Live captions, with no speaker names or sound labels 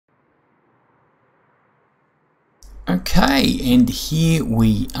Okay, and here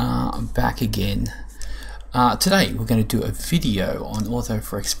we are back again. Today we're going to do a video on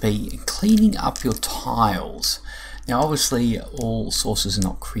Ortho4xp cleaning up your tiles. Now obviously all sources are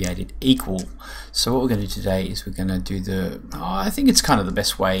not created equal, so what we're going to do today is we're going to do I think it's kind of the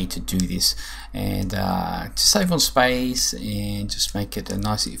best way to do this, and to save on space and just make it a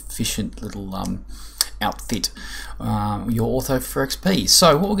nice efficient little outfit your Ortho4xp.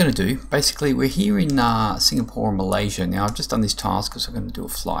 So what we're going to do, basically we're here in Singapore and Malaysia. Now I've just done these tiles because I'm going to do a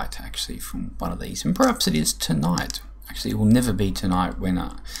flight actually from one of these, and perhaps it is tonight. Actually it will never be tonight when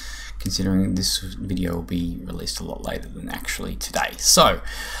considering this video will be released a lot later than actually today. So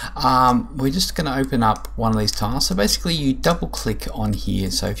we're just going to open up one of these tiles. So basically you double click on here.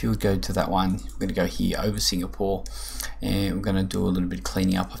 So if you would go to that one, we're going to go here over Singapore, and we're going to do a little bit of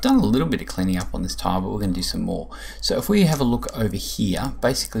cleaning up. I've done a little bit of cleaning up on this tile, but we're going to do some more. So if we have a look over here,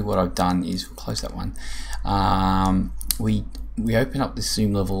 basically what I've done is, we'll close that one, we open up this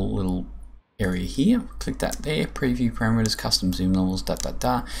zoom level little area here, click that there, preview parameters, custom zoom levels,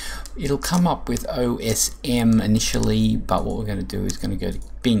 it'll come up with OSM initially, but what we're going to do is going to go to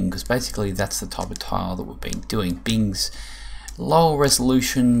Bing, because basically that's the type of tile that we've been doing. Bing's lower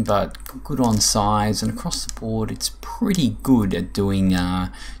resolution but good on size, and across the board it's pretty good at doing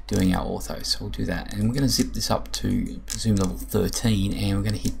our ortho. So we'll do that, and we're going to zip this up to zoom level 13, and we're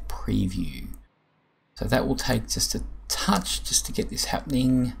going to hit preview. So that will take just a touch just to get this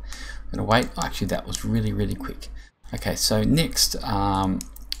happening. I'm going to wait. Actually that was really quick. Okay, so next,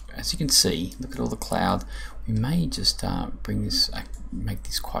 as you can see, look at all the cloud. We may just bring this, make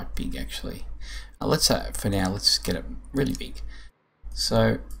this quite big actually. Let's for now, let's just get it really big.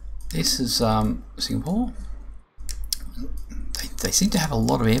 So this is Singapore. They seem to have a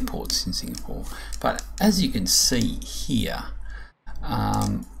lot of airports in Singapore, but as you can see here,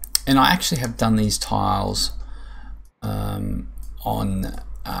 and I actually have done these tiles on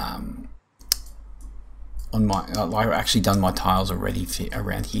my, I've actually done my tiles already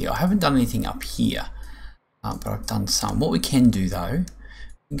around here. I haven't done anything up here, but I've done some. What we can do though,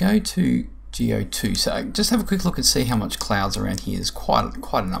 go to Geo2. So just have a quick look and see how much clouds around here. There's quite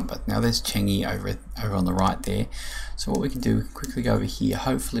a number. Now there's Changi over on the right there. So what we can do, quickly go over here.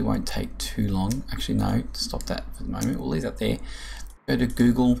 Hopefully it won't take too long. Actually no, stop that for the moment. We'll leave that there. Go to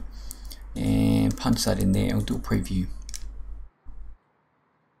Google and punch that in there, and we'll do a preview.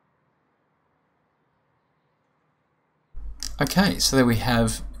 Okay, so there we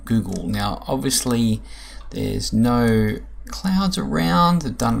have Google. Now obviously there's no clouds around.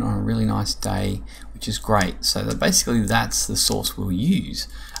 They've done it on a really nice day, which is great. So basically that's the source we'll use.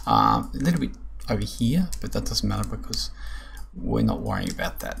 A little bit over here, but that doesn't matter because we're not worrying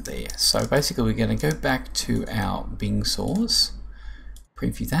about that there. So basically we're going to go back to our Bing source,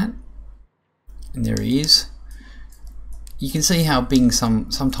 preview that, and there he is. You can see how Bing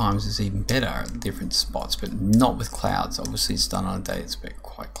sometimes is even better at different spots, but not with clouds. Obviously it's done on a day it's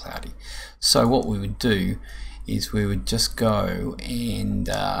quite cloudy. So what we would do is we would just go and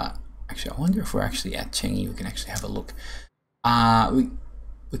actually I wonder if we're actually at Changi. We can actually have a look.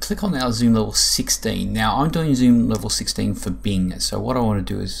 We click on our zoom level 16. Now I'm doing zoom level 16 for Bing, so what I want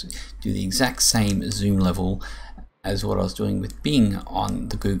to do is do the exact same zoom level as what I was doing with Bing on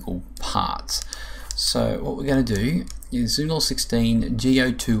the Google parts. So what we're going to do is zoom level 16,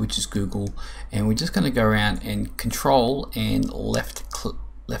 Geo2, which is Google, and we're just going to go around and control and left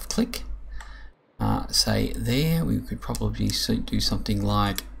click. Say there, we could probably do something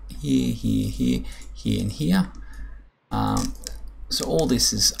like here, and here. So all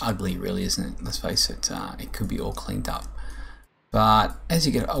this is ugly really, isn't it? Let's face it, it could be all cleaned up. But as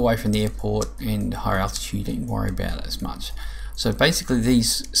you get away from the airport and higher altitude, don't worry about it as much. So basically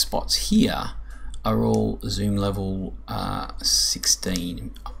these spots here are all zoom level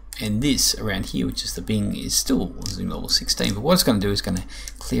 16, and this around here, which is the Bing, is still zoom level 16. But what it's going to do is going to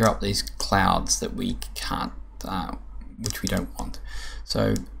clear up these clouds that we can't, which we don't want.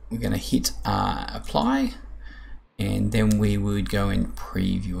 So we're going to hit apply, and then we would go and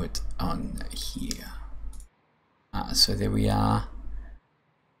preview it on here. So there we are.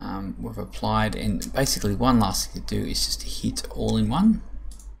 We've applied, and basically one last thing to do is just to hit all in one,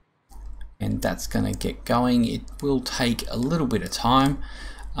 and that's going to get going. It will take a little bit of time.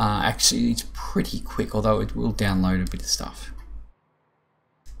 Actually it's pretty quick, although it will download a bit of stuff.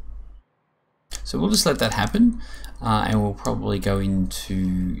 So we'll just let that happen, and we'll probably go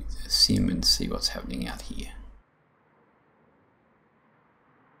into Sim and see what's happening out here.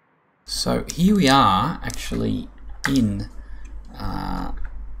 So here we are actually in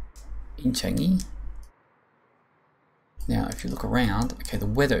Changi, Now if you look around, okay, the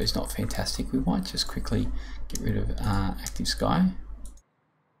weather is not fantastic. We might just quickly get rid of active sky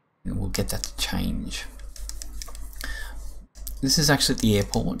and we'll get that to change. This is actually at the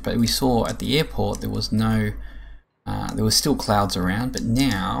airport, but we saw at the airport there was no, there was still clouds around, but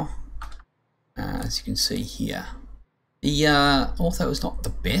now, as you can see here, the ortho is not the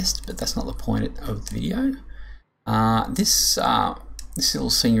best, but that's not the point of the video. This little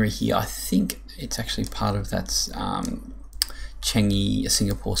scenery here, I think it's actually part of that Changi,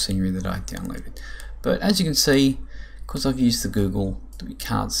 Singapore scenery that I downloaded. But as you can see, because I've used the Google, we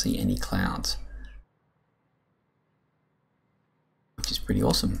can't see any clouds, which is pretty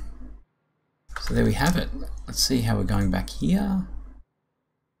awesome. So there we have it. Let's see how we're going back here.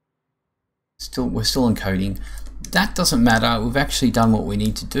 We're still encoding. That doesn't matter. We've actually done what we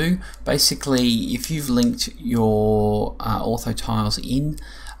need to do. Basically, if you've linked your ortho tiles in,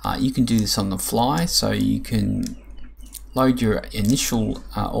 you can do this on the fly. So you can load your initial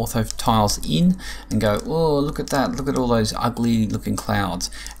ortho tiles in and go, oh, look at that, look at all those ugly looking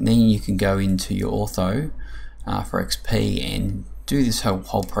clouds, and then you can go into your Ortho4xp and do this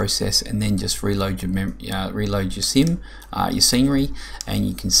whole process, and then just reload your scenery, and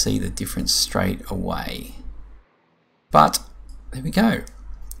you can see the difference straight away. But there we go.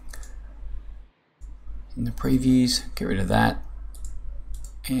 In the previews, get rid of that.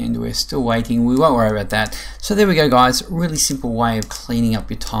 And we're still waiting. We won't worry about that. So there we go, guys. Really simple way of cleaning up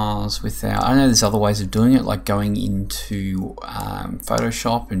your tiles without, I know there's other ways of doing it, like going into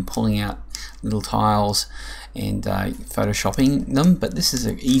Photoshop and pulling out little tiles and photoshopping them, but this is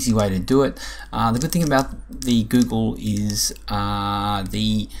an easy way to do it. The good thing about the Google is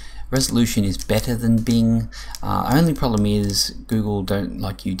the resolution is better than Bing. Only problem is Google don't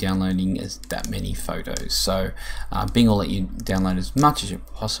like you downloading that many photos, so Bing will let you download as much as you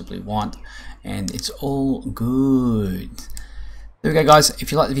possibly want, and it's all good. There we go, guys.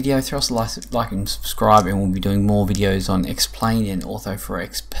 If you like the video, throw us a like and subscribe, and we'll be doing more videos on Xplane and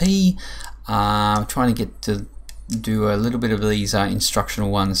Ortho4xp. Trying to get to do a little bit of these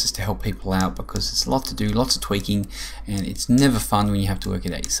instructional ones just to help people out, because it's a lot to do, lots of tweaking, and it's never fun when you have to work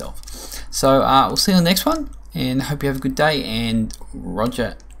it out yourself. So we'll see you on the next one, and hope you have a good day, and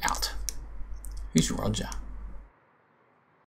Roger out. Who's Roger?